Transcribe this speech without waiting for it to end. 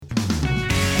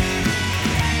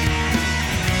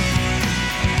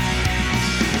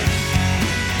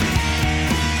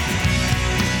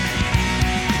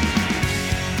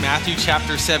Matthew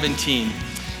chapter 17,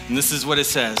 and this is what it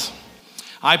says.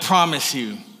 I promise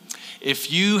you,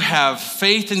 if you have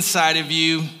faith inside of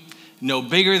you, no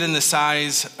bigger than the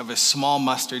size of a small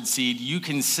mustard seed, you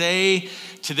can say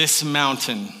to this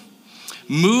mountain,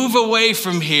 move away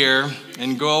from here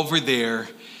and go over there,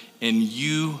 and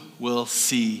you will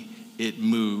see it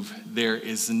move. There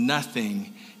is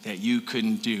nothing that you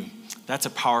couldn't do. That's a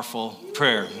powerful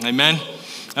prayer. Amen?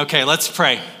 Okay, let's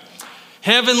pray.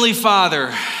 Heavenly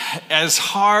Father, as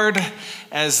hard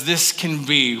as this can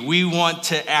be, we want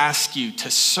to ask you to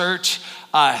search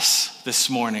us this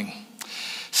morning.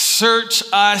 Search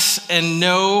us and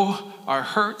know our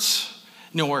hurts,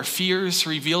 know our fears,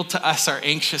 reveal to us our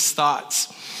anxious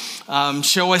thoughts.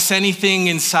 Show us anything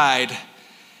inside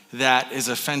that is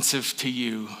offensive to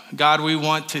you. God, we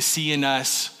want to see in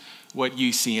us what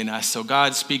you see in us. So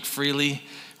God, speak freely.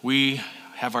 We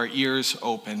have our ears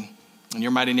open. In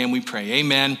your mighty name we pray.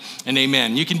 Amen and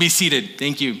amen. You can be seated.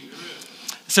 Thank you.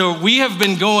 So we have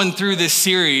been going through this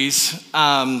series,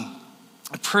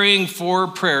 praying 4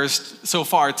 prayers so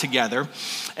far together.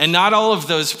 And not all of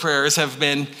those prayers have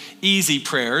been easy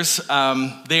prayers.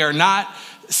 They are not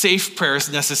safe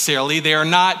prayers necessarily. They are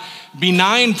not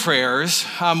benign prayers.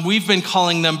 We've been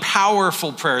calling them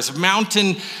powerful prayers,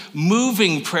 mountain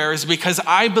moving prayers, because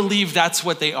I believe that's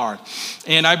what they are.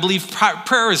 And I believe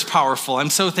prayer is powerful. I'm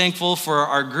so thankful for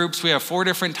our groups. We have 4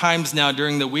 different times now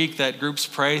during the week that groups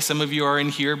pray. Some of you are in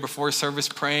here before service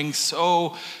praying.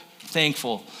 So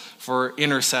thankful for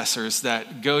intercessors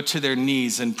that go to their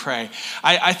knees and pray.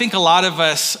 I think a lot of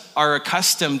us are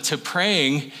accustomed to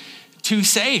praying too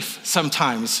safe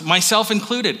sometimes, myself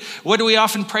included. What do we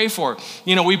often pray for?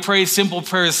 We pray simple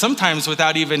prayers sometimes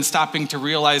without even stopping to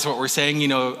realize what we're saying.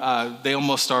 They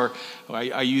almost are,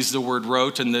 I use the word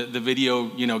rote in the video,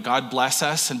 God bless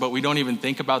us, but we don't even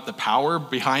think about the power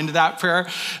behind that prayer.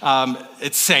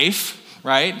 It's safe,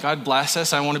 right? God bless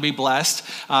us, I want to be blessed.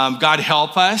 God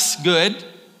help us, good.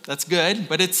 That's good,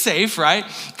 but it's safe, right?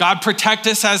 God protect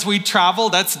us as we travel.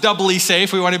 That's doubly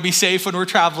safe. We want to be safe when we're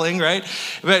traveling, right?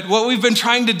 But what we've been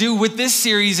trying to do with this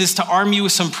series is to arm you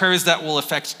with some prayers that will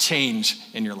affect change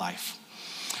in your life.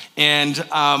 And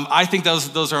I think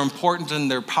those are important, and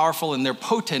they're powerful, and they're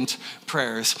potent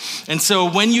prayers. And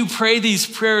so when you pray these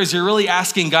prayers, you're really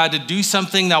asking God to do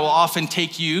something that will often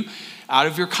take you out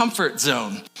of your comfort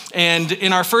zone. And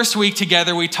in our first week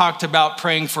together, we talked about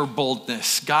praying for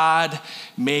boldness. God,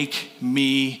 make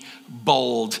me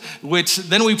bold, which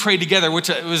then we prayed together, which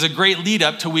was a great lead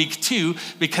up to week 2,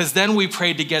 because then we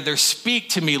prayed together, speak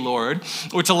to me, Lord,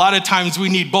 which a lot of times we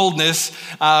need boldness.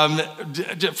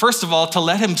 First of all, to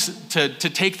let him, to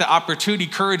take the opportunity,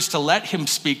 courage to let him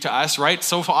speak to us, right?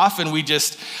 So often we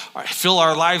just fill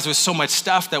our lives with so much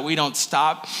stuff that we don't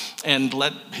stop and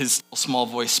let his small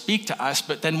voice speak to us.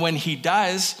 But then when he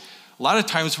does, a lot of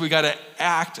times we got to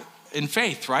act in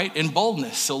faith, right? In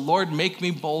boldness. So Lord, make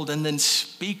me bold, and then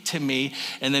speak to me,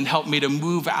 and then help me to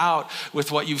move out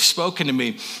with what you've spoken to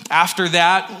me. After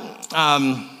that,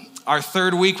 our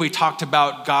third week, we talked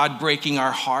about God breaking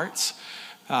our hearts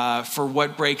for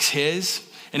what breaks his.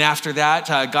 And after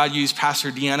that, God used Pastor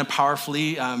Deanna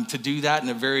powerfully to do that in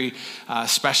a very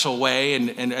special way.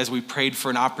 And as we prayed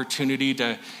for an opportunity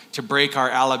to break our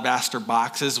alabaster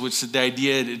boxes, which the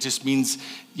idea, it just means,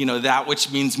 that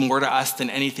which means more to us than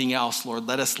anything else. Lord,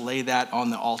 let us lay that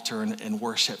on the altar and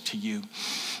worship to you.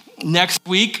 Next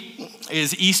week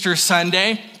is Easter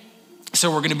Sunday. So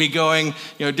we're going to be going,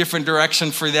 different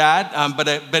direction for that.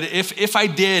 But if I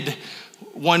did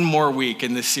one more week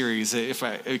in this series,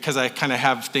 because I kind of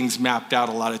have things mapped out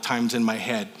a lot of times in my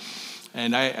head,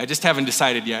 and I just haven't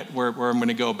decided yet where I'm going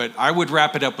to go, but I would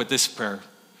wrap it up with this prayer: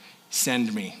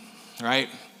 send me, right?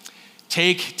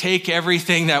 Take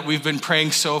everything that we've been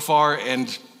praying so far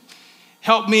and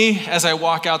help me as I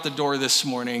walk out the door this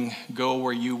morning, go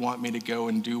where you want me to go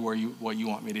and do what you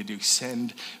want me to do.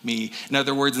 Send me. In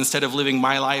other words, instead of living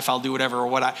my life, I'll do whatever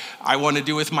what I want to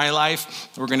do with my life.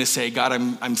 We're going to say, God,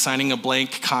 I'm signing a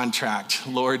blank contract.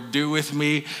 Lord, do with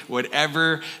me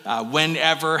whatever,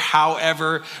 whenever,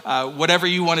 however, whatever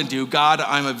you want to do. God,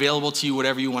 I'm available to you.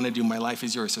 Whatever you want to do, my life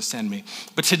is yours, so send me.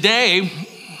 But today,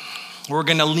 we're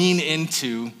going to lean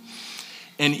into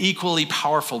an equally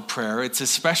powerful prayer. It's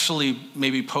especially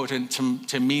maybe potent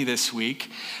to me this week.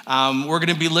 We're going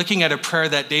to be looking at a prayer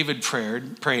that David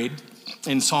prayed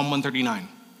in Psalm 139.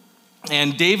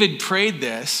 And David prayed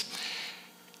this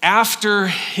after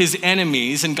his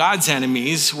enemies and God's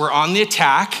enemies were on the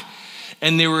attack,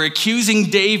 and they were accusing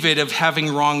David of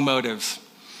having wrong motives.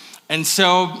 And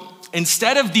so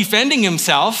instead of defending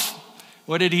himself,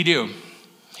 what did he do?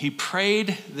 He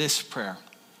prayed this prayer.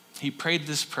 He prayed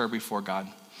this prayer before God.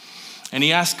 And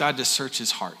he asked God to search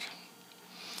his heart.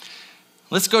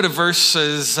 Let's go to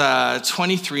verses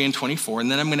 23 and 24, and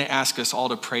then I'm going to ask us all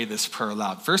to pray this prayer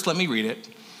aloud. First, let me read it.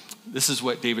 This is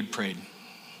what David prayed.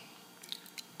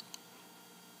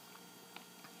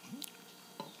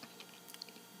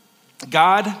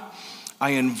 God,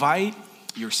 I invite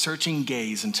your searching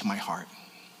gaze into my heart.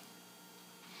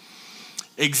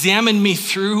 Examine me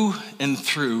through and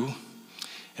through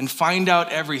and find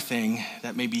out everything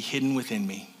that may be hidden within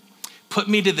me. Put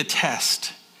me to the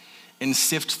test and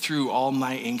sift through all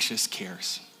my anxious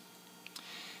cares.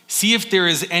 See if there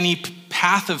is any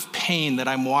path of pain that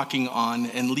I'm walking on,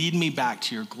 and lead me back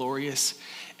to your glorious,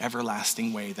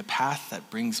 everlasting way, the path that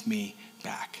brings me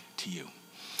back to you.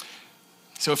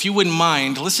 So if you wouldn't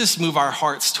mind, let's just move our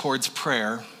hearts towards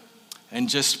prayer and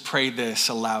just pray this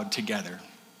aloud together.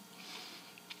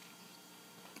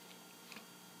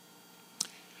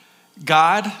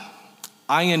 God,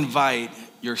 I invite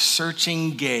your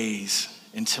searching gaze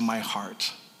into my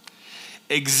heart.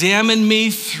 Examine me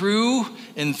through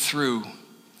and through.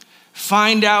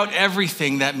 Find out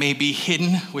everything that may be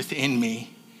hidden within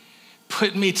me.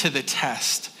 Put me to the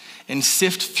test and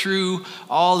sift through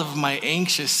all of my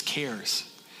anxious cares.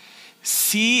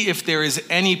 See if there is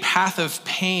any path of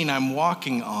pain I'm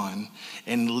walking on,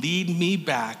 and lead me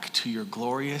back to your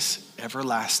glorious,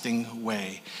 everlasting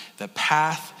way, the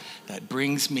path that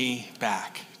brings me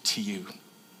back to you.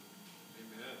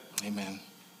 Amen.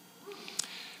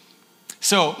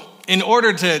 So, in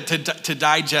order to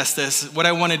digest this, what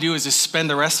I want to do is just spend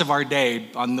the rest of our day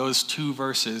on those two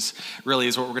verses, really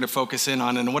is what we're going to focus in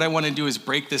on. And what I want to do is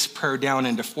break this prayer down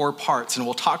into 4 parts, and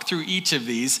we'll talk through each of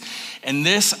these. And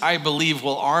this, I believe,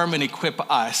 will arm and equip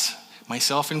us,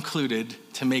 myself included,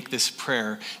 to make this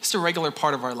prayer just a regular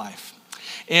part of our life.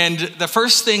 And the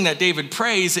first thing that David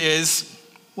prays is,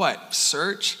 what?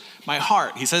 Search my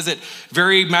heart. He says it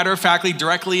very matter-of-factly,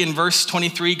 directly in verse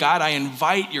 23, God, I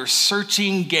invite your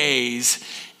searching gaze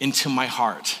into my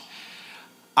heart.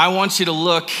 I want you to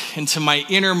look into my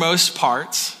innermost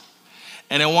parts,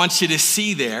 and I want you to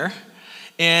see there.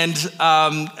 And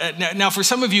now for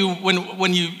some of you,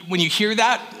 when you hear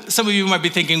that, some of you might be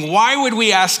thinking, why would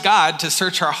we ask God to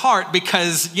search our heart?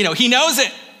 Because, he knows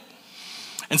it.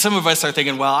 And some of us are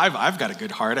thinking, well, I've got a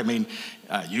good heart. I mean,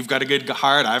 you've got a good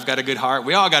heart. I've got a good heart.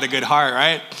 We all got a good heart,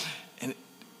 right? And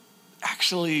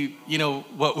actually,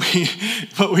 what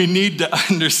we need to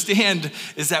understand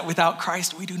is that without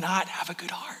Christ, we do not have a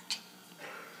good heart.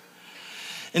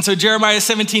 And so Jeremiah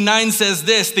 17:9 says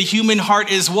this, the human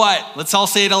heart is what? Let's all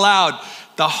say it aloud.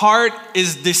 The heart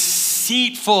is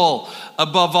deceitful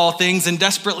above all things and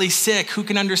desperately sick. Who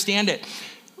can understand it?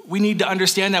 We need to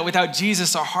understand that without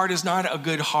Jesus, our heart is not a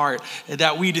good heart,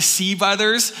 that we deceive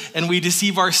others and we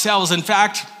deceive ourselves. In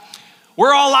fact,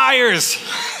 we're all liars.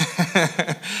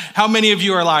 How many of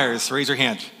you are liars? Raise your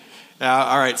hand.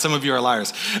 All right, some of you are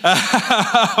liars.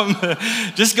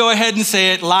 Just go ahead and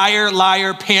say it. Liar,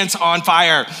 liar, pants on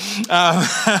fire.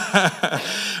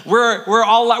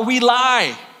 We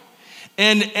lie.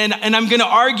 And I'm going to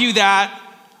argue that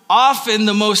often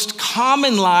the most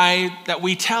common lie that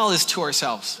we tell is to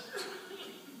ourselves.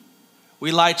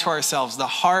 We lie to ourselves. The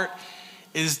heart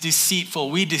is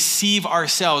deceitful. We deceive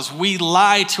ourselves. We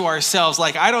lie to ourselves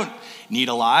like, I don't need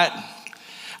a lot.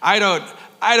 I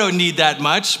don't need that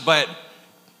much, but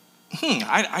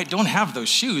I don't have those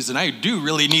shoes and I do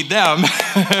really need them,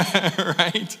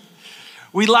 right?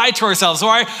 We lie to ourselves. Or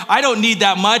I don't need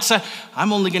that much.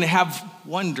 I'm only going to have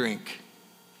 1 drink.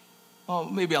 Well,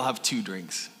 maybe I'll have 2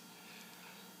 drinks.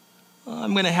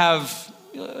 I'm going to have,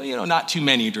 not too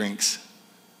many drinks.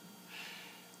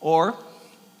 Or,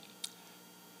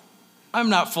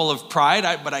 I'm not full of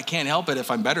pride, but I can't help it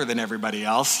if I'm better than everybody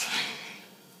else.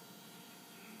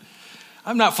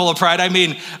 I'm not full of pride. I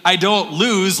mean, I don't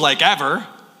lose like ever.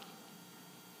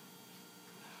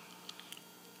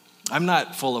 I'm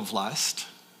not full of lust.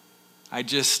 I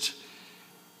just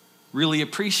really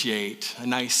appreciate a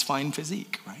nice, fine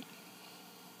physique, right?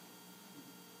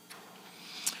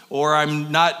 Or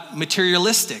I'm not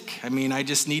materialistic. I mean, I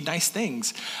just need nice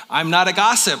things. I'm not a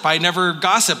gossip. I never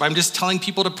gossip. I'm just telling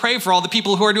people to pray for all the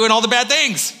people who are doing all the bad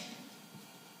things.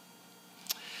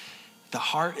 The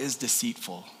heart is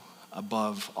deceitful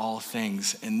above all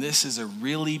things. And this is a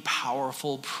really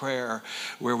powerful prayer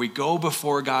where we go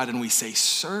before God and we say,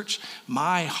 search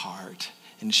my heart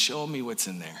and show me what's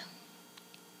in there.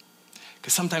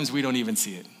 Because sometimes we don't even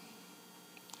see it.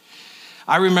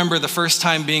 I remember the first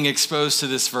time being exposed to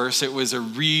this verse. It was a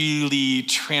really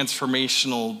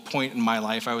transformational point in my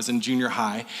life. I was in junior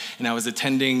high, and I was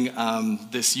attending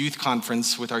this youth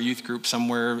conference with our youth group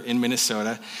somewhere in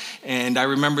Minnesota. And I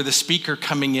remember the speaker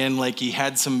coming in like he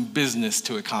had some business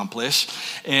to accomplish.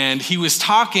 And he was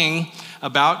talking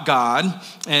about God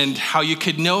and how you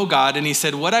could know God. And he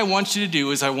said, what I want you to do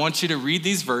is I want you to read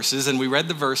these verses. And we read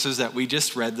the verses that we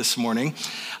just read this morning.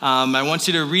 I want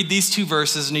you to read these two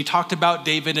verses. And he talked about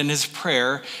David and his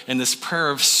prayer and this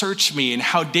prayer of search me, and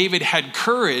how David had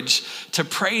courage to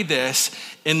pray this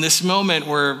in this moment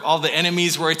where all the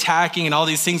enemies were attacking and all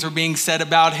these things were being said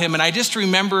about him. And I just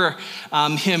remember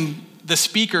the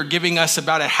speaker, giving us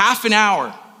about a half an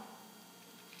hour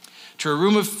to a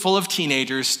room full of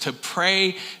teenagers to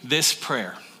pray this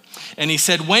prayer. And he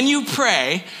said, when you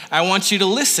pray, I want you to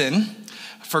listen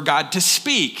for God to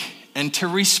speak and to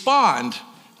respond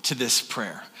to this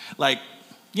prayer. Like,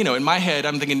 you know, in my head,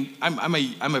 I'm thinking,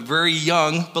 I'm a very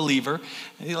young believer.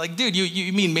 And you're like, dude,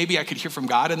 you mean maybe I could hear from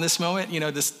God in this moment? You know,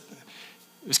 it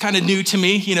was kind of new to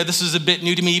me. You know, this was a bit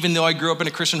new to me, even though I grew up in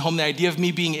a Christian home. The idea of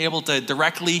me being able to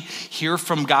directly hear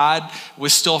from God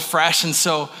was still fresh. And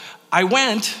so I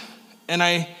went and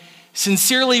I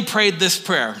sincerely prayed this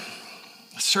prayer.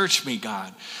 Search me,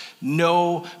 God.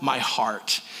 Know my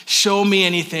heart. Show me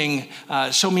anything,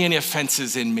 show me any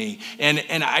offenses in me.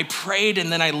 And I prayed,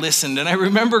 and then I listened. And I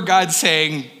remember God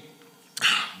saying,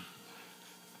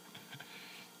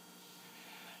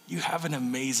 you have an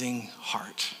amazing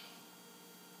heart.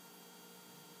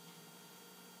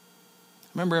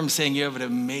 I remember him saying, you have an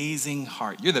amazing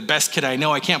heart. You're the best kid I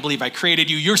know. I can't believe I created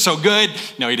you. You're so good.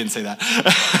 No, he didn't say that.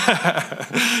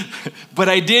 But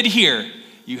I did hear,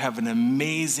 you have an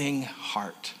amazing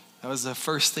heart. That was the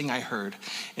first thing I heard.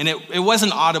 And it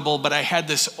wasn't audible, but I had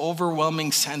this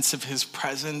overwhelming sense of his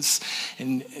presence.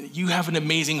 And you have an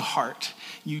amazing heart.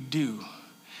 You do.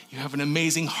 You have an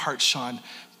amazing heart, Sean,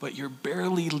 but you're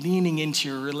barely leaning into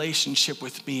your relationship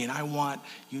with me, and I want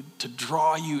you to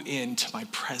draw you into my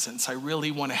presence. I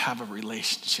really want to have a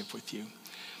relationship with you.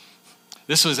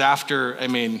 This was after,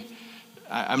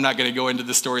 I'm not going to go into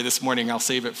the story this morning. I'll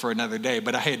save it for another day.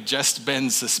 But I had just been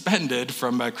suspended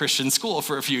from a Christian school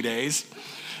for a few days.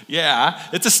 Yeah,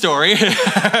 it's a story.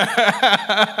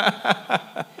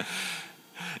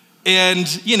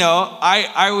 And, you know,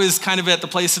 I was kind of at the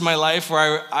place in my life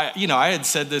where I had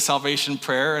said the salvation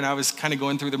prayer, and I was kind of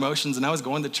going through the motions, and I was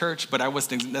going to church, but I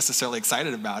wasn't necessarily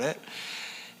excited about it.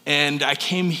 And I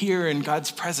came here, and God's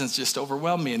presence just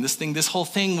overwhelmed me. And this whole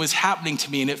thing was happening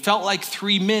to me, and it felt like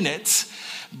 3 minutes.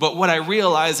 But what I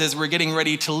realized as we're getting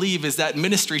ready to leave is that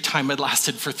ministry time had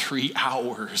lasted for 3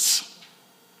 hours.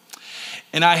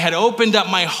 And I had opened up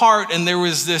my heart, and there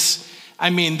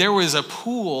was a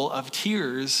pool of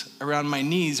tears around my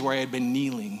knees where I had been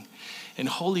kneeling. And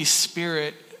Holy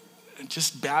Spirit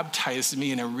just baptized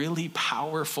me in a really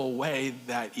powerful way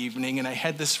that evening. And I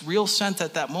had this real sense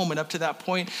at that moment, up to that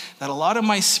point, that a lot of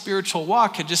my spiritual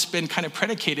walk had just been kind of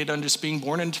predicated on just being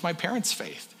born into my parents'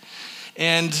 faith.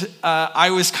 And I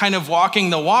was kind of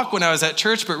walking the walk when I was at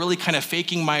church, but really kind of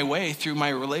faking my way through my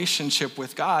relationship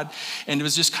with God. And it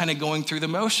was just kind of going through the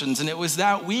motions. And it was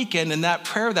that weekend and that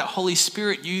prayer that Holy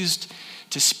Spirit used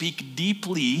to speak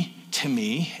deeply to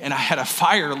me. And I had a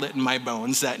fire lit in my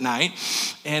bones that night.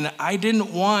 And I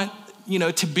didn't want,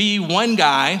 to be one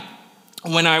guy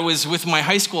when I was with my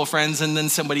high school friends and then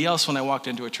somebody else when I walked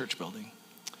into a church building.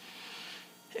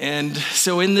 And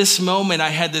so in this moment, I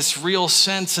had this real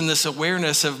sense and this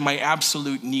awareness of my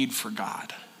absolute need for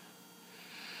God.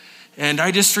 And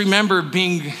I just remember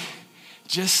being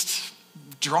just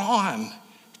drawn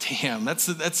to him.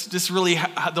 That's just really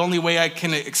the only way I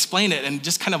can explain it, and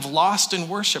just kind of lost in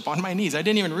worship on my knees. I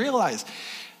didn't even realize.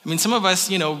 Some of us,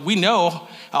 we know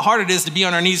how hard it is to be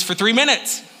on our knees for 3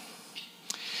 minutes.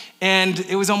 And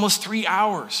it was almost 3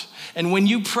 hours. And when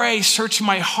you pray, search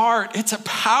my heart, it's a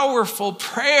powerful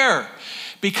prayer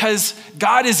because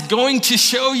God is going to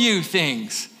show you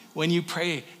things when you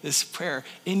pray this prayer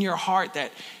in your heart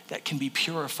that can be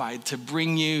purified to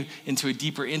bring you into a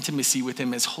deeper intimacy with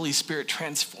him as Holy Spirit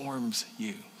transforms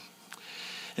you.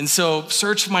 And so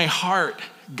search my heart,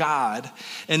 God.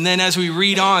 And then as we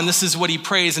read on, this is what he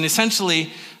prays. And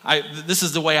essentially, this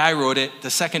is the way I wrote it. The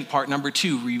second part, number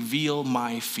 2, reveal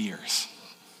my fears.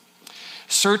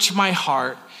 Search my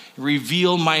heart,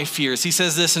 reveal my fears. He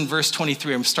says this in verse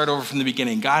 23. I'm going to start over from the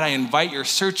beginning. God, I invite your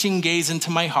searching gaze into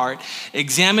my heart.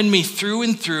 Examine me through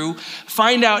and through.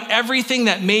 Find out everything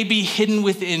that may be hidden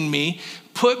within me.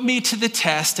 Put me to the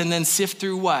test and then sift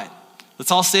through what?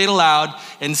 Let's all say it aloud.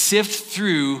 And sift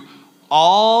through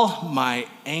all my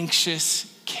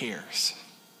anxious cares.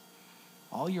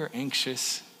 all your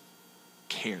anxious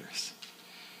cares.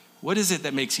 What is it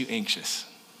that makes you anxious?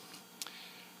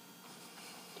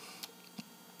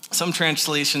 Some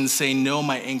translations say, know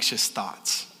my anxious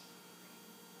thoughts.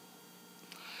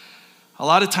 A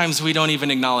lot of times we don't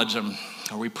even acknowledge them,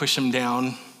 or we push them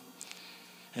down,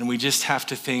 and we just have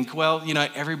to think, well,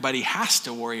 everybody has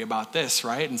to worry about this,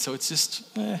 right? And so it's just,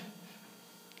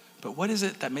 But what is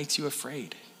it that makes you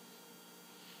afraid?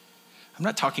 I'm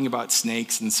not talking about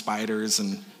snakes and spiders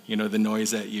and, the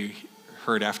noise that you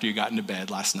heard after you got into bed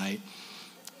last night.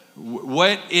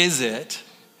 What is it?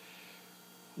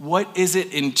 What is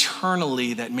it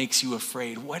internally that makes you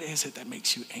afraid? What is it that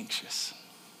makes you anxious?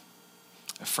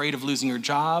 Afraid of losing your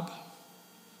job?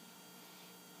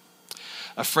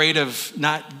 Afraid of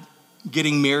not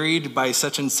getting married by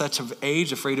such and such of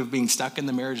age? Afraid of being stuck in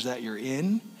the marriage that you're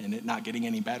in and it not getting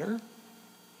any better?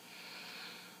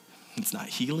 It's not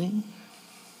healing.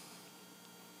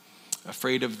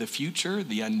 Afraid of the future,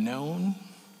 the unknown.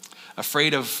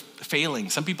 Afraid of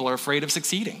failing. Some people are afraid of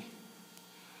succeeding.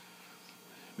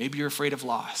 Maybe you're afraid of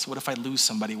loss. What if I lose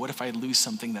somebody? What if I lose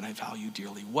something that I value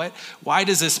dearly? Why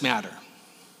does this matter?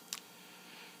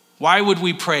 Why would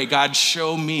we pray, God,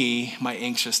 show me my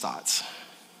anxious thoughts?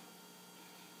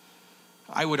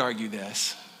 I would argue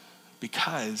this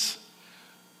because,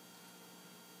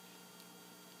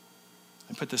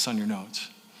 I put this on your notes,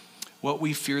 what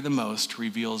we fear the most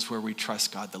reveals where we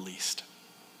trust God the least.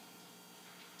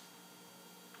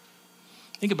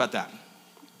 Think about that.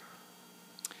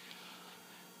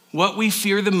 What we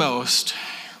fear the most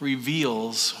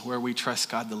reveals where we trust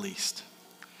God the least.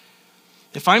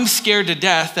 If I'm scared to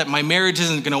death that my marriage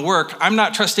isn't going to work, I'm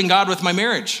not trusting God with my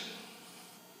marriage.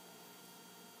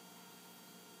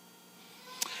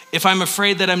 If I'm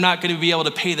afraid that I'm not going to be able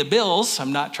to pay the bills,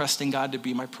 I'm not trusting God to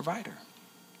be my provider,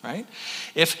 right?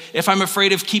 If I'm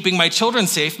afraid of keeping my children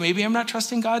safe, maybe I'm not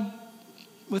trusting God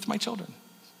with my children.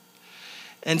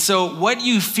 And so what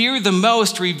you fear the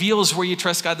most reveals where you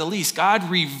trust God the least. God,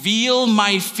 reveal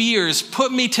my fears,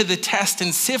 put me to the test,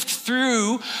 and sift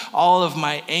through all of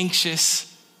my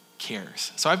anxious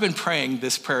cares. So I've been praying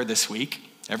this prayer this week,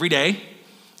 every day,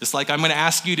 just like I'm going to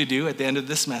ask you to do at the end of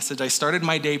this message. I started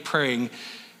my day praying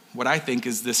what I think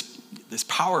is this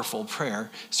powerful prayer: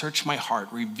 search my heart,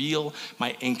 reveal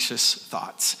my anxious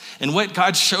thoughts. And what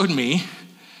God showed me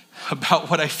about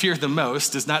what I fear the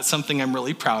most is not something I'm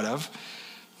really proud of.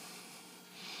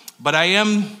 But I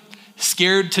am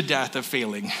scared to death of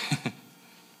failing.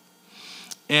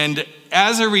 And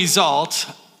as a result,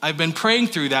 I've been praying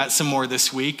through that some more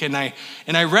this week, and I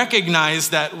recognize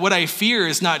that what I fear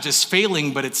is not just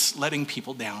failing, but it's letting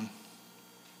people down.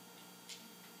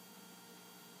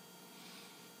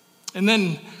 And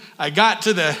then I got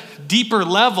to the deeper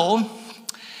level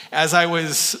as I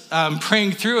was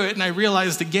praying through it, and I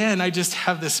realized again, I just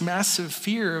have this massive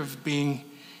fear of being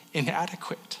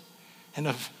inadequate and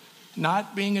of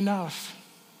not being enough,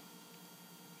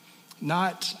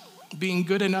 not being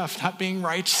good enough, not being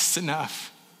righteous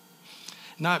enough,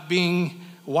 not being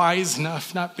wise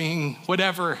enough, not being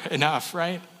whatever enough,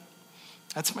 right?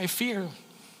 That's my fear.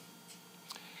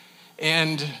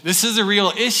 And this is a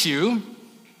real issue,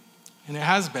 and it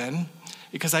has been,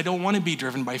 because I don't want to be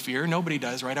driven by fear. Nobody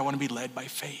does, right? I want to be led by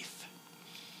faith.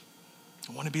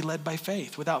 I want to be led by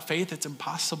faith. Without faith, it's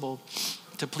impossible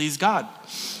to please God.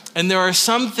 And there are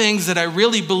some things that I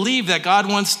really believe that God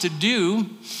wants to do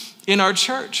in our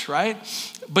church, right?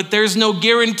 But there's no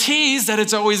guarantees that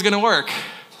it's always going to work.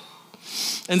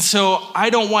 And so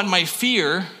I don't want my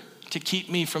fear to keep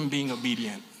me from being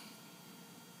obedient.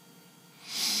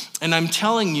 And I'm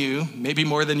telling you, maybe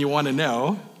more than you want to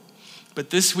know, but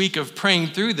this week of praying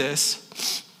through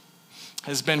this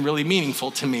has been really meaningful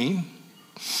to me.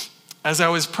 As I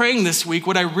was praying this week,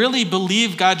 what I really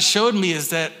believe God showed me is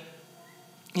that,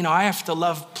 I have to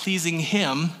love pleasing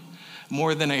Him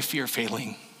more than I fear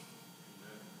failing.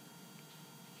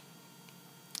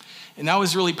 And that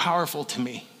was really powerful to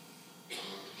me.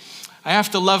 I have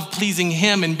to love pleasing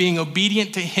Him and being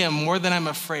obedient to Him more than I'm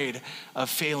afraid of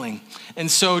failing. And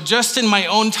so just in my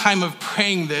own time of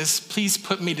praying this, please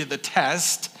put me to the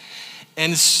test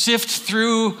and sift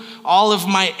through all of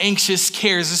my anxious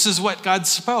cares. This is what God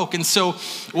spoke. And so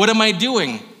what am I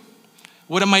doing?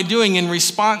 What am I doing in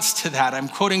response to that? I'm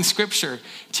quoting scripture: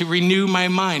 to renew my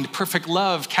mind. Perfect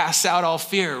love casts out all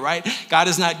fear, right? God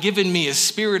has not given me a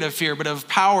spirit of fear, but of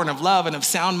power and of love and of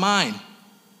sound mind.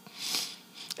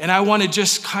 And I want to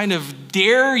just kind of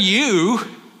dare you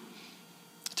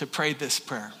to pray this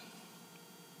prayer.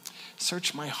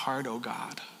 Search my heart, O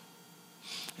God,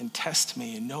 and test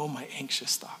me and know my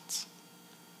anxious thoughts.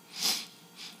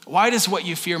 Why does what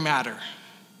you fear matter?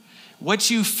 What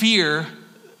you fear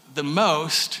the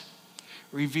most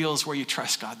reveals where you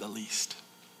trust God the least.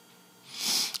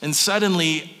 And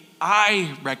suddenly,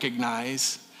 I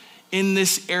recognize in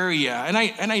this area, and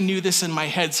I knew this in my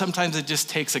head, sometimes it just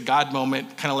takes a God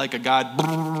moment, kind of like a God,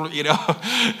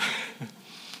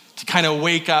 to kind of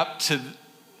wake up to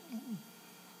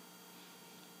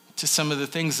some of the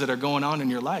things that are going on in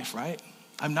your life, right?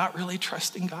 I'm not really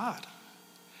trusting God.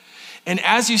 And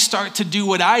as you start to do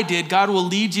what I did, God will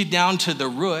lead you down to the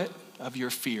root of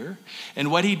your fear. And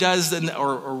what he does then,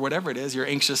 or whatever it is, your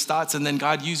anxious thoughts, and then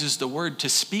God uses the word to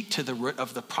speak to the root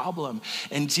of the problem.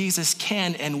 And Jesus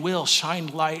can and will shine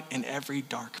light in every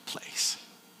dark place.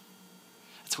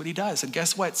 That's what he does. And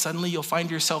guess what? Suddenly you'll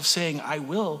find yourself saying, I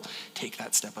will take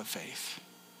that step of faith.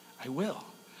 I will.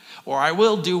 Or I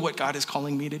will do what God is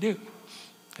calling me to do.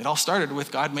 It all started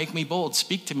with, God, make me bold,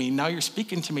 speak to me. Now you're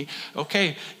speaking to me.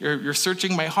 Okay, you're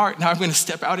searching my heart. Now I'm going to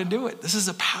step out and do it. This is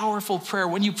a powerful prayer.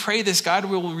 When you pray this, God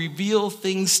will reveal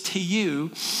things to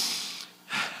you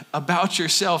about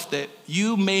yourself that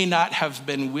you may not have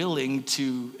been willing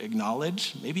to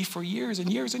acknowledge, maybe for years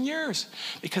and years and years.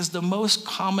 Because the most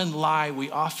common lie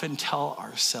we often tell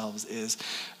ourselves is,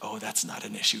 oh, that's not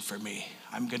an issue for me.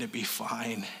 I'm going to be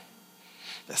fine.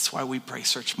 That's why we pray,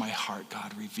 search my heart,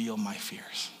 God, reveal my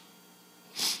fears.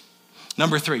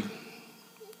 Number 3,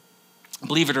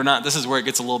 believe it or not, this is where it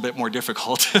gets a little bit more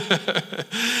difficult.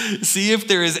 See if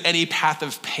there is any path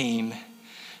of pain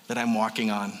that I'm walking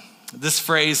on. This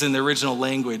phrase in the original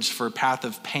language for path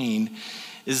of pain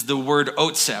is the word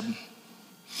otseb,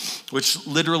 which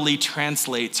literally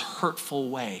translates hurtful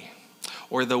way,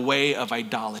 or the way of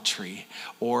idolatry,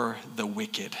 or the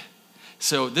wicked.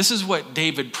 So this is what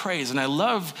David prays, and I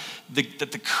love the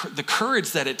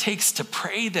courage that it takes to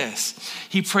pray this.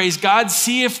 He prays, God,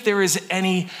 see if there is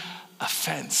any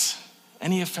offense,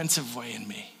 any offensive way in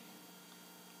me.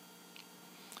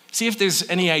 See if there's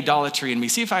any idolatry in me.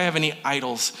 See if I have any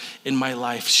idols in my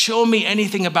life. Show me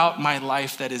anything about my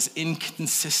life that is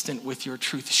inconsistent with your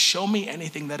truth. Show me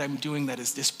anything that I'm doing that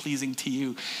is displeasing to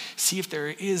you. See if there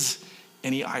is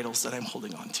any idols that I'm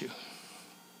holding on to.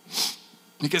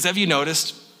 Because have you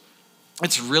noticed,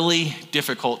 it's really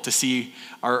difficult to see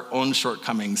our own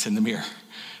shortcomings in the mirror.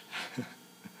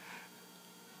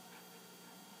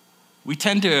 We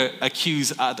tend to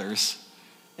accuse others.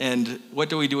 And what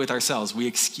do we do with ourselves? We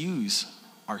excuse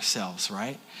ourselves,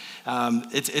 right?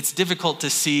 It's difficult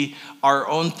to see our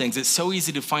own things. It's so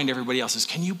easy to find everybody else's.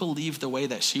 Can you believe the way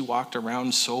that she walked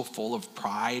around so full of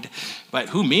pride? But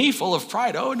who, me? Full of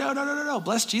pride? Oh, no.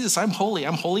 Bless Jesus, I'm holy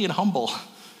and humble.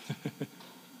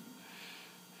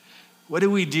 What do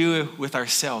we do with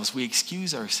ourselves? We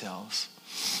excuse ourselves.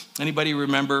 Anybody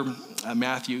remember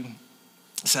Matthew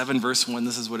 7, verse 1?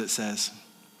 This is what it says.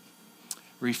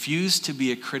 Refuse to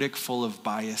be a critic full of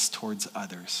bias towards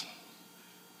others,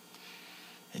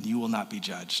 and you will not be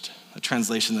judged. A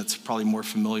translation that's probably more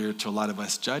familiar to a lot of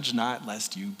us. Judge not,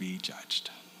 lest you be judged.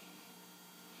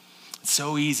 It's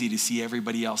so easy to see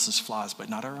everybody else's flaws, but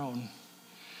not our own.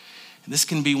 And this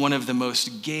can be one of the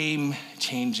most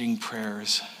game-changing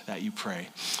prayers that you pray.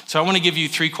 So I want to give you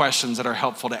 3 questions that are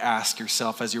helpful to ask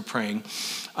yourself as you're praying.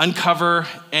 Uncover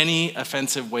any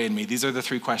offensive way in me. These are the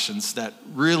 3 questions that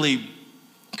really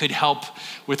could help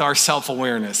with our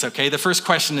self-awareness, okay? The first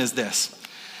question is this.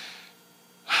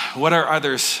 What are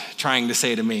others trying to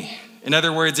say to me? In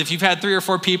other words, if you've had 3 or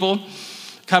 4 people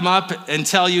come up and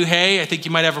tell you, hey, I think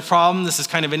you might have a problem. This is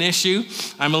kind of an issue.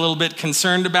 I'm a little bit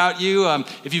concerned about you.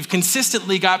 If you've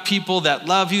consistently got people that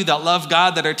love you, that love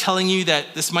God, that are telling you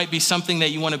that this might be something that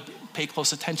you want to pay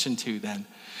close attention to, then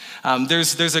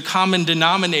there's a common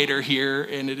denominator here,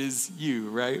 and it is you,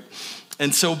 right?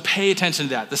 And so pay attention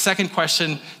to that. The second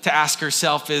question to ask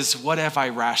yourself is, what have I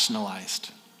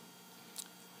rationalized?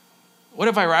 What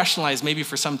have I rationalized maybe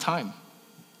for some time?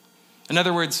 In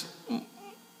other words,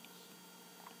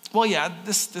 well, yeah,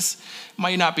 this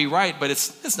might not be right, but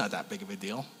it's not that big of a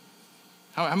deal.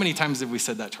 How many times have we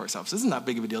said that to ourselves? This is not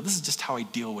big of a deal. This is just how I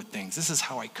deal with things. This is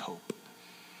how I cope.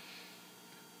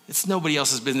 It's nobody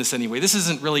else's business anyway. This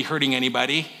isn't really hurting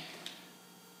anybody.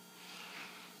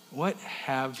 What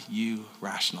have you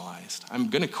rationalized? I'm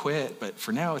going to quit, but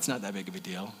for now, it's not that big of a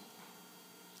deal.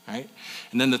 Right?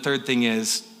 And then the third thing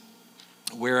is,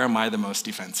 where am I the most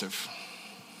defensive?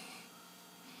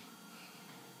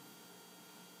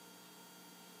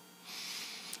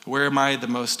 Where am I the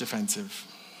most defensive?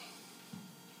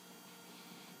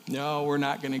 No, we're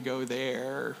not going to go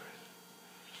there.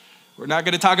 We're not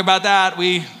going to talk about that.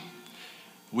 We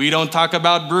don't talk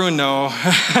about Bruno.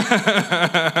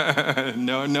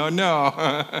 No.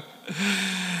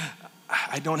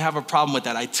 I don't have a problem with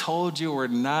that. I told you we're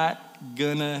not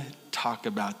gonna talk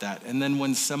about that. And then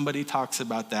when somebody talks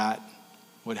about that,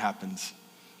 what happens?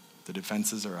 The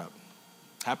defenses are up.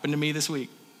 Happened to me this week.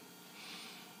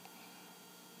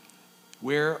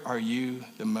 Where are you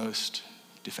the most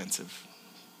defensive?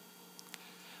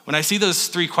 When I see those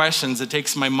three questions, it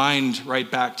takes my mind right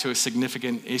back to a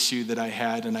significant issue that I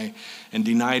had and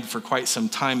denied for quite some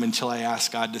time until I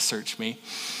asked God to search me.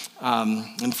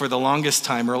 And for the longest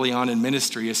time, early on in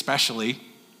ministry especially,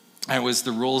 I was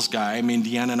the rules guy. I mean,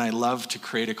 Deanna and I love to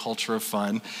create a culture of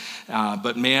fun.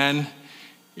 But man,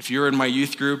 if you're in my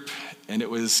youth group and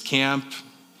it was camp,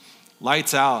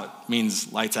 lights out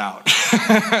means lights out,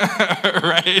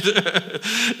 right?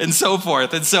 And so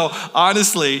forth. And so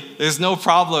honestly, there's no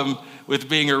problem with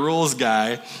being a rules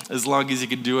guy as long as you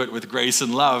can do it with grace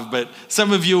and love. But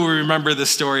some of you will remember the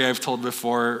story I've told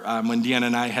before when Deanna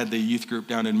and I had the youth group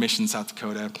down in Mission, South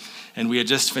Dakota, and we had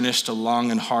just finished a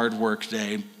long and hard work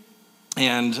day.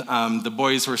 And the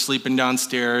boys were sleeping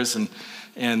downstairs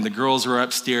and the girls were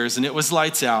upstairs, and it was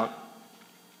lights out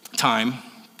time.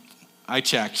 I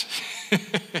checked.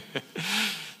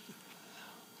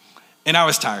 And I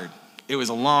was tired. It was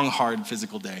a long, hard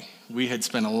physical day. We had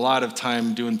spent a lot of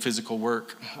time doing physical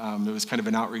work. It was kind of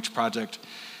an outreach project.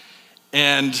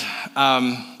 And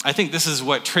I think this is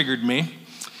what triggered me.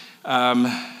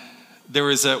 There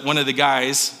was one of the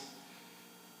guys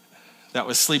that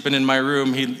was sleeping in my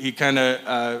room. He kind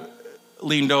of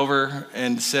leaned over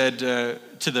and said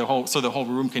to the whole, so the whole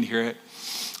room can hear it,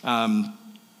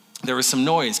 there was some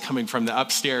noise coming from the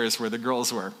upstairs where the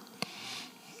girls were.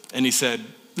 And he said,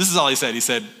 this is all he said. He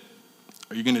said,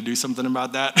 "Are you going to do something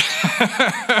about that?"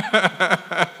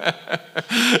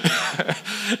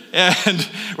 And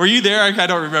were you there? I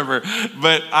don't remember.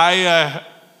 But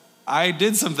I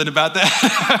did something about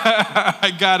that.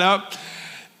 I got up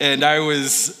and I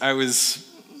was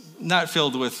not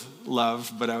filled with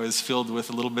love, but I was filled with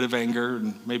a little bit of anger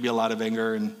and maybe a lot of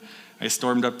anger. And I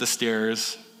stormed up the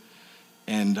stairs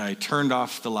and I turned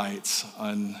off the lights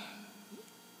on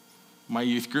my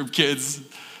youth group kids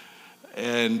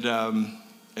and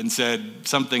said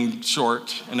something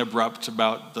short and abrupt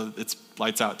about it's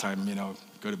lights out time,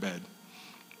 go to bed.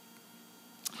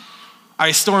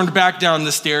 I stormed back down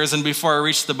the stairs, and before I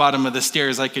reached the bottom of the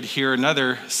stairs, I could hear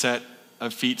another set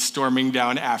of feet storming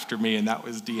down after me, and that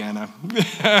was Deanna.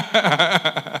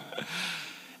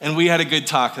 And we had a good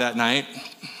talk that night.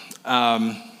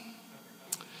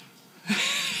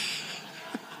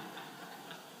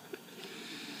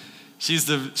 She's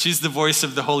the voice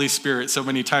of the Holy Spirit so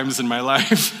many times in my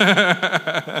life.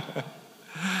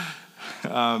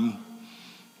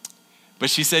 But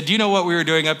she said, "Do you know what we were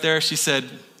doing up there?" She said,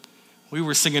 "We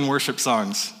were singing worship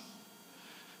songs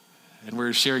and we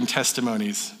were sharing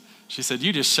testimonies." She said,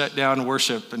 "You just shut down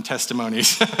worship and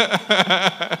testimonies." And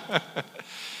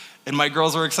my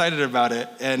girls were excited about it.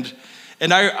 And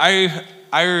I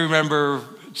remember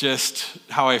just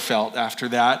how I felt after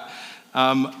that.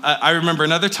 I remember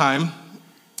another time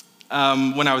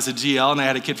when I was a GL and I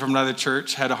had a kid from another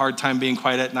church, had a hard time being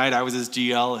quiet at night. I was his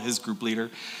GL, his group leader,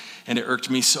 and it irked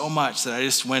me so much that I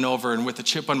just went over and with a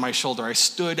chip on my shoulder, I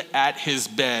stood at his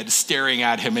bed staring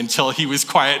at him until he was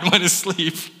quiet and went to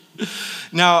sleep.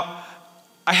 Now,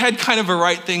 I had kind of a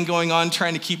right thing going on,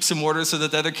 trying to keep some order so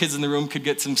that the other kids in the room could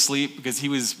get some sleep because he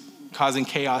was causing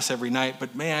chaos every night.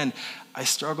 But man, I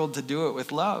struggled to do it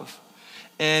with love.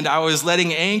 And I was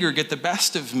letting anger get the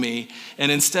best of me.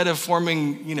 And instead of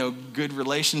forming, good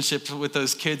relationships with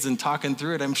those kids and talking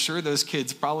through it, I'm sure those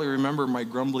kids probably remember my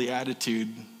grumbly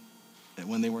attitude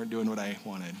when they weren't doing what I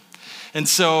wanted. And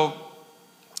so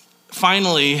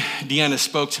finally, Deanna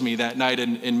spoke to me that night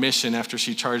in Mission after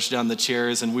she charged down the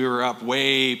chairs, and we were up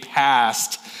way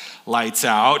past lights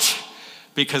out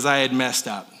because I had messed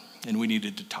up and we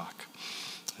needed to talk.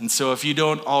 And so if you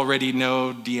don't already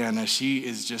know Deanna, she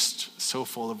is just so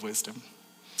full of wisdom.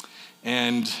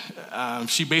 And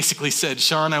she basically said,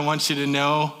 "Sean, I want you to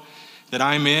know that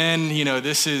I'm in,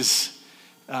 this is,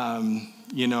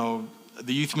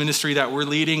 the youth ministry that we're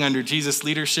leading under Jesus'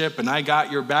 leadership, and I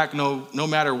got your back no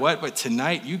matter what, but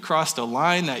tonight you crossed a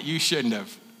line that you shouldn't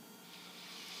have."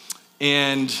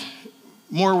 And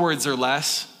more words or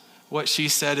less, what she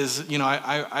said is,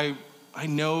 I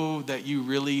know that you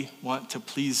really want to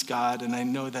please God, and I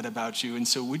know that about you. And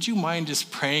so would you mind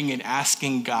just praying and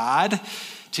asking God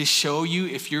to show you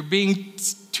if you're being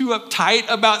too uptight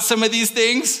about some of these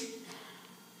things?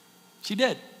 She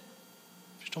did.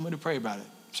 She told me to pray about it.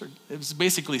 It was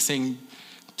basically saying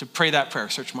to pray that prayer,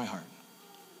 search my heart.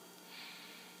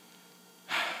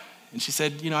 And she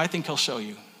said, I think he'll show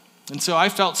you. And so I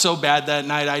felt so bad that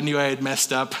night. I knew I had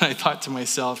messed up. And I thought to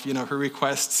myself, her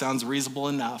request sounds reasonable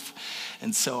enough.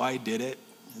 And so I did it.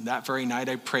 And that very night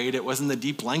I prayed. It wasn't the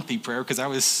deep, lengthy prayer because I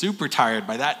was super tired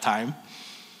by that time.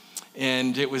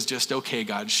 And it was just, okay,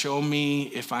 God, show me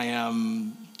if I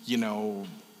am,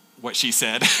 what she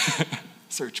said.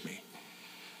 Search me.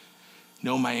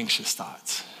 Know my anxious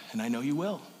thoughts. And I know you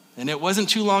will. And it wasn't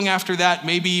too long after that,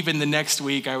 maybe even the next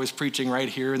week, I was preaching right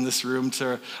here in this room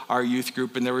to our youth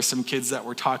group, and there were some kids that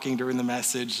were talking during the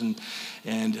message, and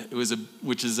it was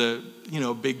which is a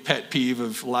big pet peeve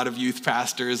of a lot of youth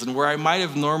pastors, and where I might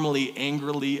have normally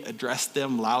angrily addressed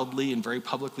them loudly and very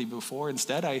publicly before,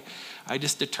 instead I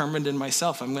just determined in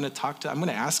myself, I'm going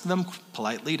to ask them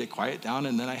politely to quiet down,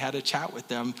 and then I had a chat with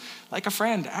them like a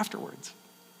friend afterwards.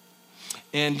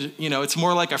 And, it's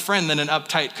more like a friend than an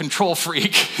uptight control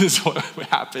freak is what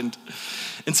happened.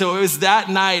 And so it was that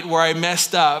night where I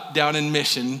messed up down in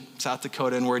Mission, South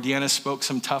Dakota, and where Deanna spoke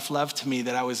some tough love to me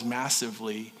that I was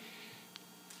massively,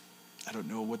 I don't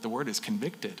know what the word is,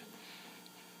 convicted.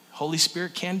 Holy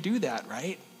Spirit can do that,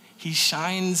 right? He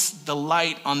shines the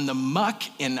light on the muck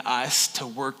in us to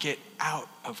work it out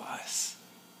of us.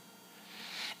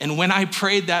 And when I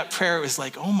prayed that prayer, it was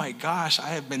like, oh my gosh, I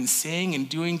have been saying and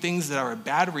doing things that are a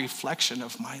bad reflection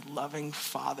of my loving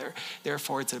Father.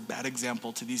 Therefore, it's a bad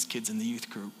example to these kids in the youth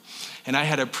group. And I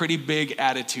had a pretty big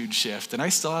attitude shift. And I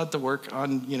still had to work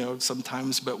on,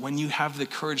 sometimes. But when you have the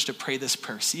courage to pray this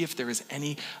prayer, see if there is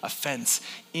any offense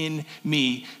in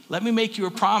me. Let me make you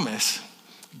a promise.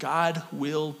 God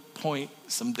will point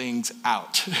some things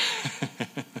out.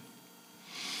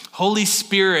 Holy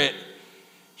Spirit,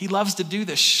 He loves to do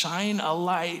this, shine a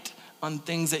light on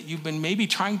things that you've been maybe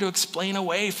trying to explain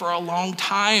away for a long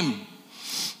time.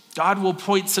 God will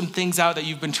point some things out that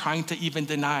you've been trying to even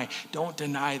deny. Don't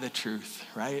deny the truth,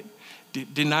 right?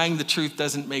 Denying the truth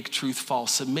doesn't make truth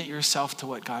false. Submit yourself to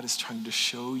what God is trying to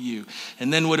show you.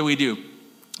 And then what do?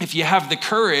 If you have the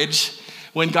courage,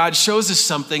 when God shows us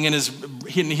something and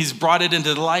He's brought it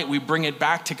into the light, we bring it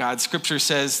back to God. Scripture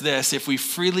says this: if we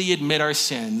freely admit our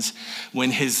sins,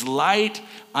 when His light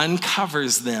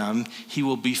uncovers them, He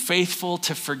will be faithful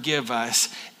to forgive us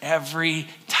every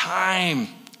time.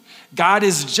 God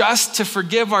is just to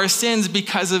forgive our sins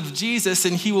because of Jesus,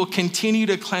 and He will continue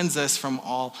to cleanse us from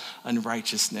all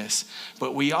unrighteousness.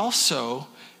 But we also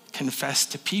confess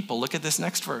to people. Look at this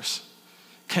next verse.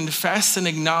 Confess and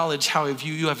acknowledge how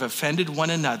you have offended one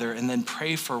another, and then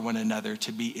pray for one another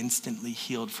to be instantly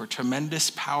healed. For tremendous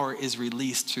power is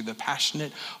released through the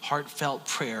passionate, heartfelt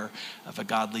prayer of a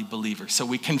godly believer. So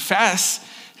we confess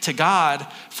to God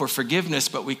for forgiveness,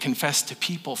 but we confess to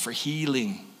people for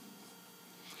healing.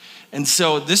 And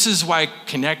so this is why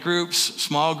connect groups,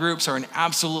 small groups are an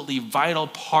absolutely vital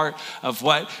part of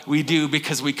what we do,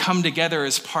 because we come together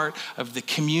as part of the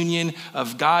communion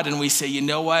of God and we say, you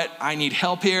know what? I need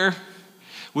help here.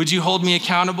 Would you hold me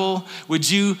accountable? Would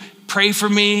you pray for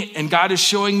me? And God is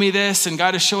showing me this and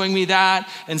God is showing me that.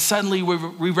 And suddenly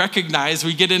we recognize,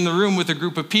 we get in the room with a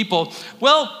group of people,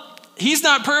 well, he's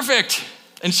not perfect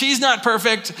and she's not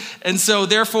perfect. And so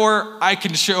therefore I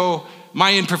can show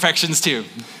my imperfections too.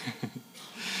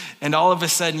 And all of a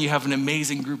sudden you have an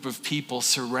amazing group of people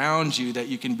surround you that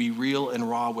you can be real and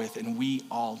raw with, and we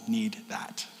all need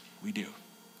that. We do.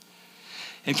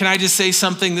 And can I just say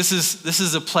something? This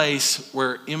is a place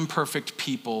where imperfect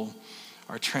people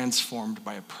are transformed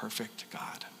by a perfect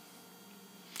God.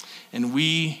 And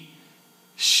we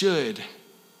should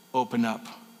open up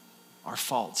our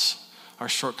faults, our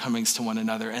shortcomings to one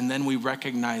another, and then we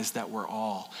recognize that we're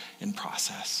all in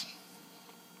process.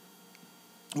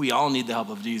 We all need the help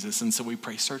of Jesus, and so we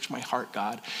pray, search my heart,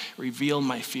 God, reveal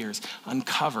my fears,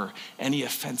 uncover any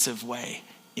offensive way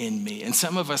in me. And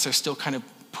some of us are still kind of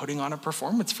putting on a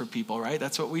performance for people, right?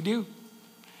 That's what we do.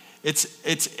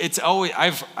 It's always,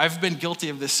 I've been guilty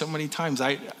of this so many times.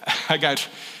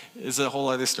 It's a whole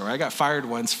other story. I got fired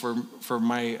once for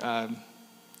my,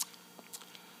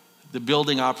 the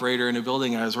building operator in a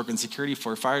building I was working security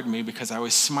for fired me because I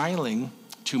was smiling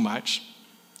too much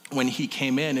when he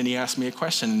came in and he asked me a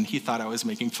question and he thought I was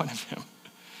making fun of him.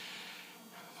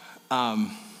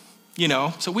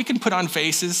 So we can put on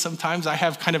faces sometimes. I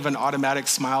have kind of an automatic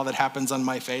smile that happens on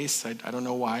my face. I don't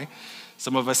know why.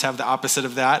 Some of us have the opposite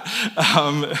of that.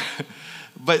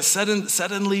 But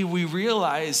suddenly we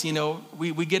realize,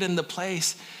 we get in the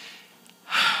place,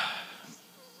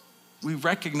 we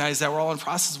recognize that we're all in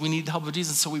process. We need the help of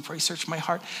Jesus, so we pray, search my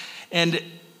heart. And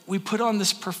we put on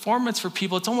this performance for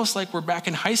people. It's almost like we're back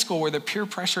in high school where the peer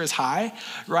pressure is high,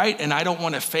 right? And I don't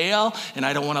want to fail, and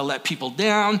I don't want to let people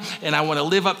down, and I want to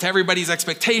live up to everybody's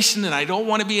expectation, and I don't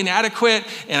want to be inadequate,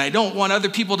 and I don't want other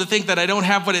people to think that I don't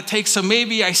have what it takes. So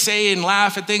maybe I say and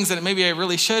laugh at things that maybe I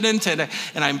really shouldn't, and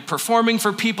I'm performing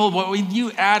for people. But when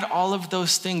you add all of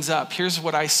those things up, here's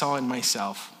what I saw in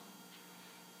myself.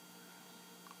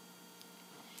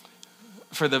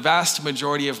 For the vast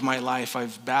majority of my life,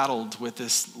 I've battled with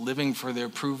this living for the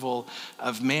approval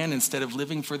of man instead of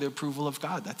living for the approval of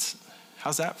God.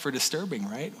 How's that for disturbing,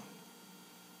 right?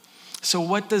 So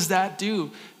what does that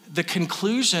do? The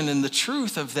conclusion and the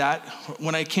truth of that,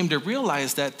 when I came to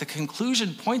realize that, the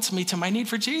conclusion points me to my need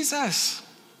for Jesus.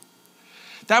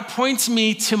 That points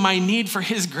me to my need for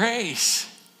his grace.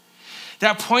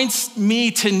 That points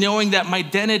me to knowing that my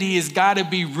identity has got to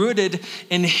be rooted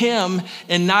in him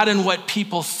and not in what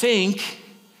people think.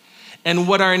 And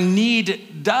what our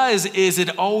need does is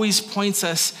it always points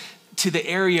us to the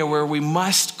area where we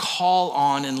must call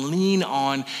on and lean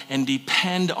on and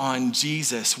depend on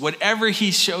Jesus. Whatever he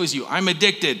shows you, I'm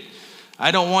addicted. I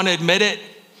don't want to admit it,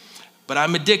 but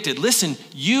I'm addicted. Listen,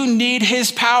 you need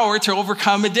his power to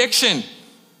overcome addiction.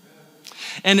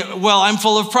 And well, I'm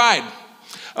full of pride.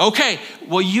 Okay,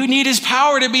 well, you need his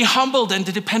power to be humbled and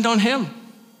to depend on him.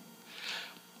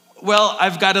 Well,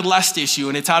 I've got a lust issue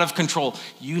and it's out of control.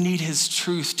 You need his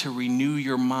truth to renew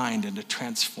your mind and to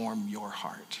transform your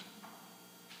heart.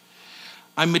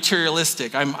 I'm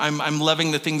materialistic. I'm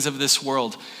loving the things of this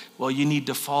world. Well, you need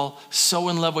to fall so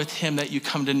in love with him that you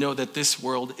come to know that this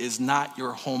world is not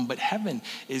your home, but heaven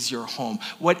is your home.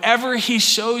 Whatever he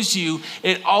shows you,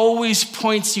 it always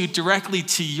points you directly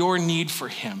to your need for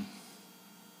him.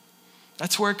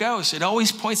 That's where it goes. It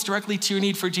always points directly to your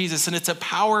need for Jesus, and it's a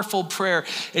powerful prayer.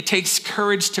 It takes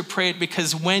courage to pray it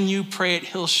because when you pray it,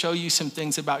 he'll show you some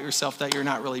things about yourself that you're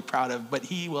not really proud of, but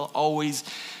he will always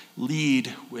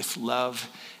lead with love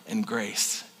and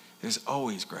grace. There's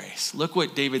always grace. Look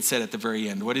what David said at the very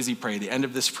end. What does he pray? The end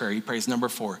of this prayer, he prays number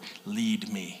 4,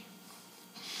 lead me.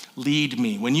 Lead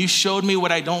me. When you showed me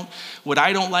what I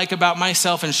don't like about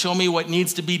myself and show me what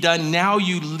needs to be done, now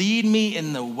you lead me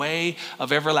in the way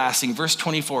of everlasting. Verse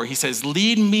 24, he says,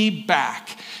 lead me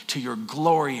back to your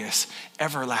glorious,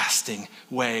 everlasting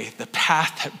way, the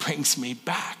path that brings me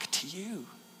back to you.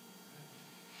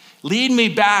 Lead me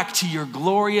back to your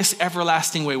glorious,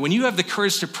 everlasting way. When you have the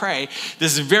courage to pray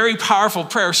this very powerful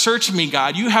prayer, search me,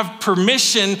 God, you have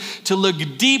permission to look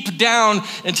deep down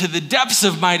into the depths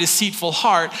of my deceitful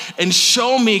heart and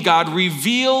show me, God,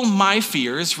 reveal my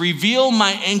fears, reveal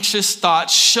my anxious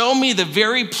thoughts, show me the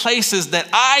very places that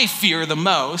I fear the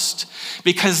most,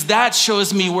 because that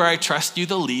shows me where I trust you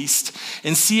the least,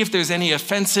 and see if there's any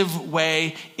offensive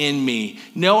way in me.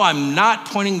 No, I'm not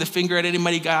pointing the finger at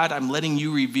anybody, God. I'm letting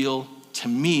you reveal to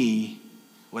me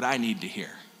what I need to hear.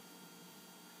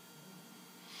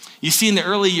 You see, in the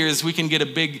early years, we can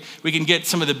get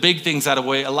some of the big things out of the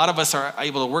way. A lot of us are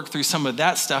able to work through some of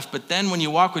that stuff, but then when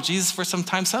you walk with Jesus for some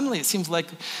time, suddenly it seems like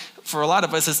for a lot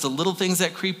of us, it's the little things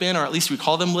that creep in, or at least we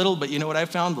call them little, but you know what I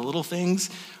found? The little things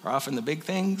are often the big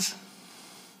things.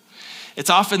 It's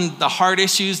often the hard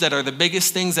issues that are the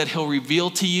biggest things that he'll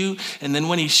reveal to you, and then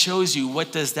when he shows you,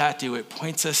 what does that do? It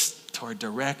points us to our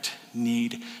direct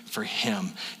need for him.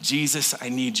 Jesus, I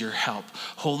need your help.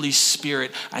 Holy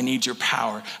Spirit, I need your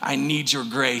power. I need your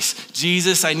grace.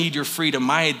 Jesus, I need your freedom.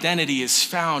 My identity is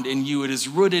found in you. It is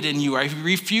rooted in you. I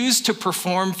refuse to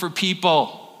perform for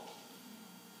people.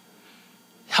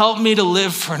 Help me to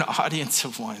live for an audience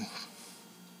of one.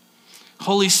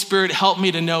 Holy Spirit, help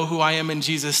me to know who I am in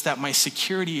Jesus, that my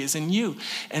security is in you.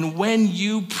 And when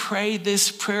you pray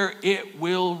this prayer, it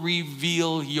will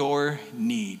reveal your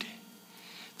need.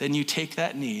 Then you take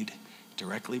that need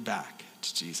directly back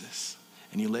to Jesus.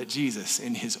 And you let Jesus,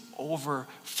 in his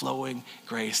overflowing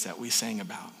grace that we sang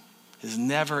about, his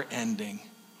never-ending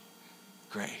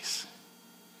grace,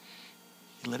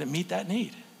 you let it meet that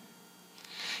need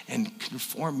and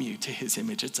conform you to his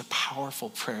image. It's a powerful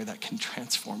prayer that can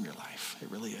transform your life. It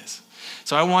really is.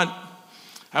 So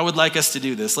I would like us to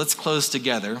do this. Let's close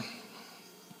together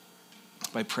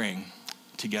by praying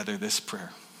together this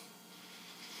prayer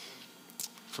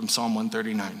from Psalm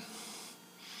 139.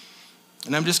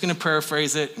 And I'm just going to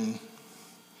paraphrase it, and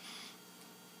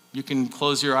you can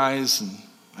close your eyes, and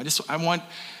I'm going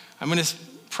to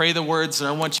pray the words, and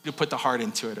I want you to put the heart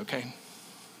into it, okay?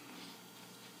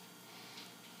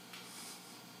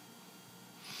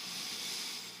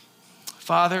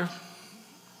 Father,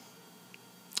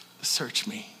 search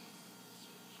me.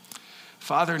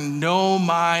 Father, know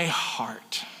my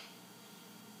heart.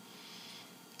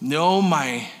 Know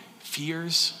my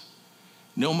fears.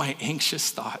 Know my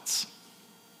anxious thoughts.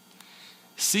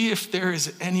 See if there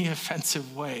is any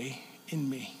offensive way in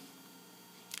me,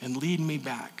 and lead me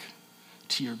back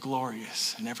to your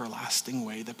glorious and everlasting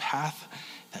way, the path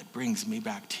that brings me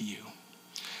back to you.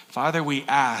 Father, we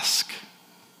ask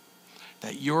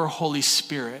that your Holy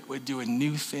Spirit would do a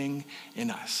new thing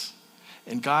in us.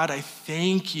 And God, I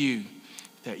thank you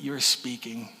that you're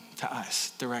speaking to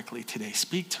us directly today.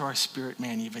 Speak to our spirit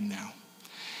man even now.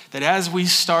 That as we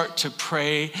start to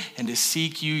pray and to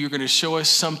seek you, you're going to show us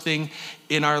something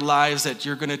in our lives that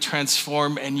you're going to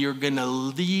transform, and you're going to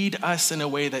lead us in a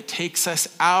way that takes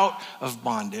us out of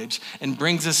bondage and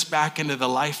brings us back into the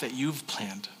life that you've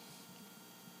planned.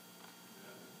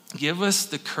 Give us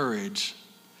the courage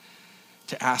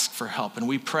to ask for help. And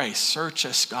we pray, search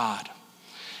us, God.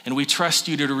 And we trust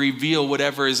you to reveal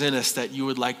whatever is in us that you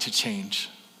would like to change.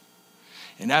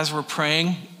 And as we're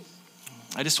praying,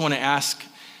 I just want to ask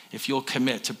if you'll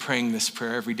commit to praying this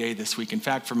prayer every day this week. In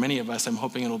fact, for many of us, I'm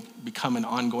hoping it'll become an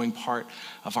ongoing part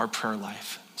of our prayer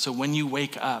life. So when you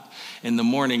wake up in the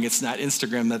morning, it's not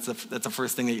Instagram that's the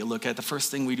first thing that you look at. The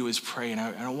first thing we do is pray. And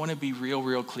I want to be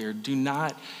real clear. Do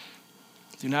not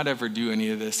ever do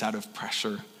any of this out of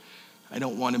pressure. I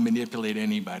don't want to manipulate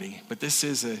anybody, but this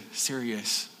is a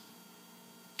serious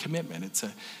commitment. It's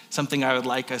something I would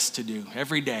like us to do.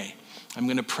 Every day, I'm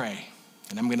going to pray,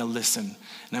 and I'm going to listen,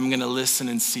 and I'm going to listen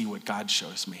and see what God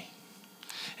shows me.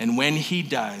 And when he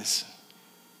does,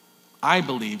 I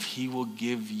believe he will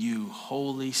give you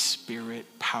Holy Spirit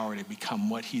power to become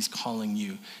what he's calling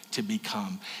you to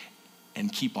become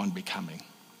and keep on becoming.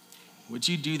 Would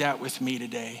you do that with me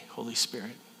today, Holy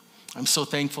Spirit? I'm so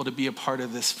thankful to be a part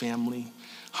of this family,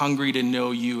 hungry to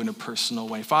know you in a personal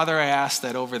way. Father, I ask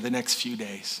that over the next few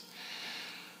days,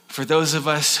 for those of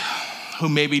us who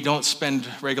maybe don't spend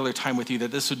regular time with you, that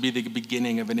this would be the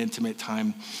beginning of an intimate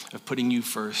time of putting you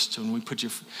first. When we put you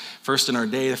first in our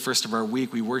day, the first of our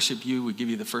week, we worship you, we give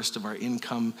you the first of our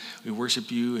income, we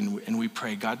worship you, and we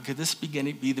pray, God, could this be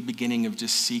the beginning of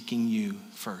just seeking you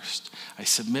first? I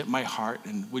submit my heart,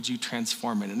 and would you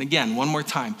transform it? And again, one more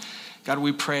time, God,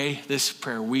 we pray this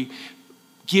prayer. We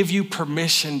give you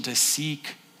permission to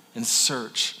seek and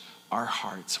search our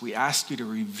hearts. We ask you to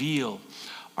reveal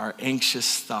our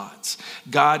anxious thoughts.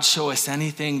 God, show us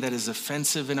anything that is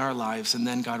offensive in our lives. And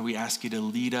then, God, we ask you to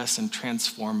lead us and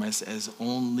transform us as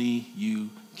only you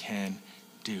can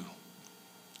do.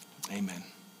 Amen.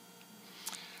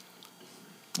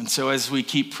 And so as we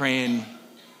keep praying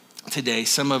today,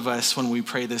 some of us, when we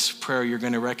pray this prayer, you're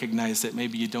going to recognize that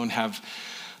maybe you don't have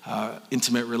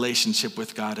intimate relationship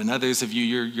with God. And others of you,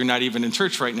 you're not even in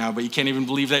church right now, but you can't even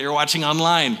believe that you're watching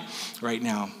online right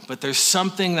now. But there's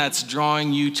something that's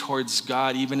drawing you towards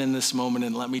God even in this moment.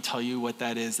 And let me tell you what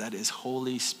that is. That is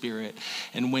Holy Spirit.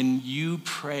 And when you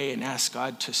pray and ask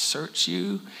God to search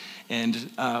you, and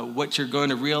what you're going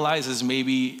to realize is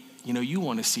maybe you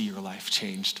want to see your life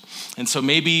changed. And so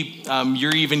maybe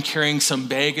you're even carrying some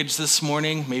baggage this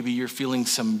morning. Maybe you're feeling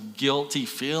some guilty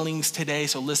feelings today.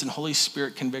 So listen, Holy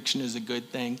Spirit conviction is a good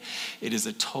thing. It is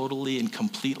a totally and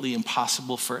completely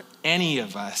impossible for any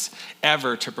of us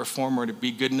ever to perform or to be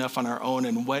good enough on our own.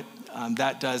 And what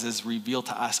that does is reveal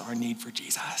to us our need for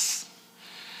Jesus.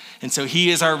 And so he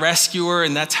is our rescuer,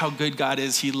 and that's how good God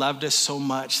is. He loved us so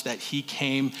much that he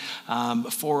came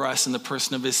for us in the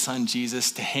person of his son,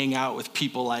 Jesus, to hang out with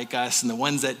people like us and the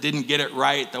ones that didn't get it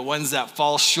right, the ones that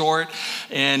fall short.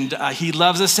 And he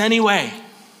loves us anyway.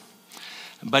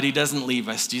 But he doesn't leave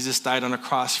us. Jesus died on a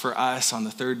cross for us on the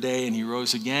third day, and he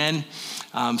rose again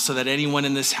so that anyone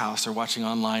in this house or watching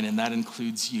online, and that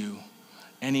includes you,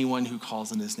 anyone who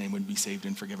calls on his name would be saved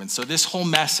and forgiven. So this whole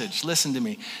message, listen to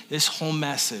me, this whole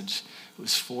message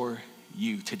was for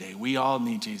you today. We all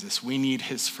need Jesus. We need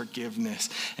his forgiveness,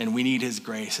 and we need his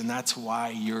grace, and that's why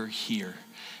you're here.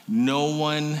 No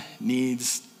one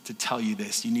needs to tell you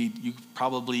this. You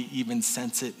probably even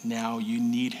sense it now. You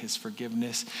need his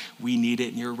forgiveness. We need it,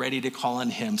 and you're ready to call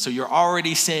on him. So you're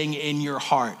already saying in your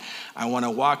heart, I want to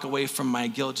walk away from my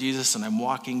guilt, Jesus, and I'm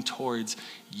walking towards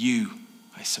you.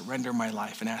 I surrender my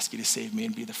life and ask you to save me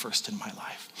and be the first in my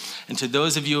life. And to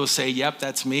those of you who say, yep,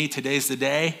 that's me, today's the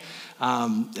day.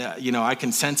 I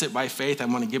can sense it by faith. I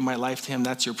want to give my life to him.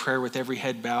 That's your prayer with every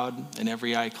head bowed and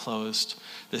every eye closed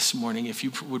this morning. If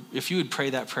you would pray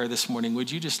that prayer this morning,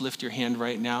 would you just lift your hand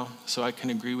right now so I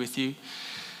can agree with you?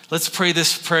 Let's pray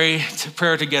this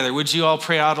prayer together. Would you all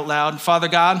pray out loud? Father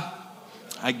God,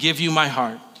 I give you my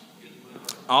heart,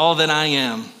 all that I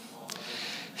am.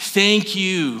 Thank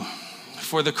you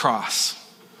for the cross.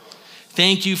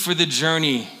 Thank you for the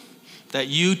journey that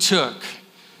you took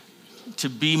to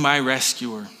be my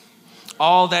rescuer.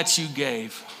 All that you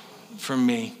gave for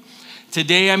me.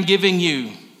 Today I'm giving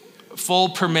you full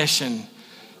permission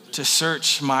to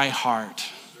search my heart.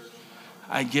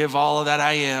 I give all that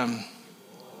I am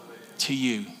to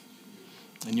you.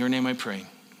 In your name I pray.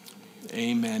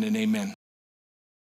 Amen and amen.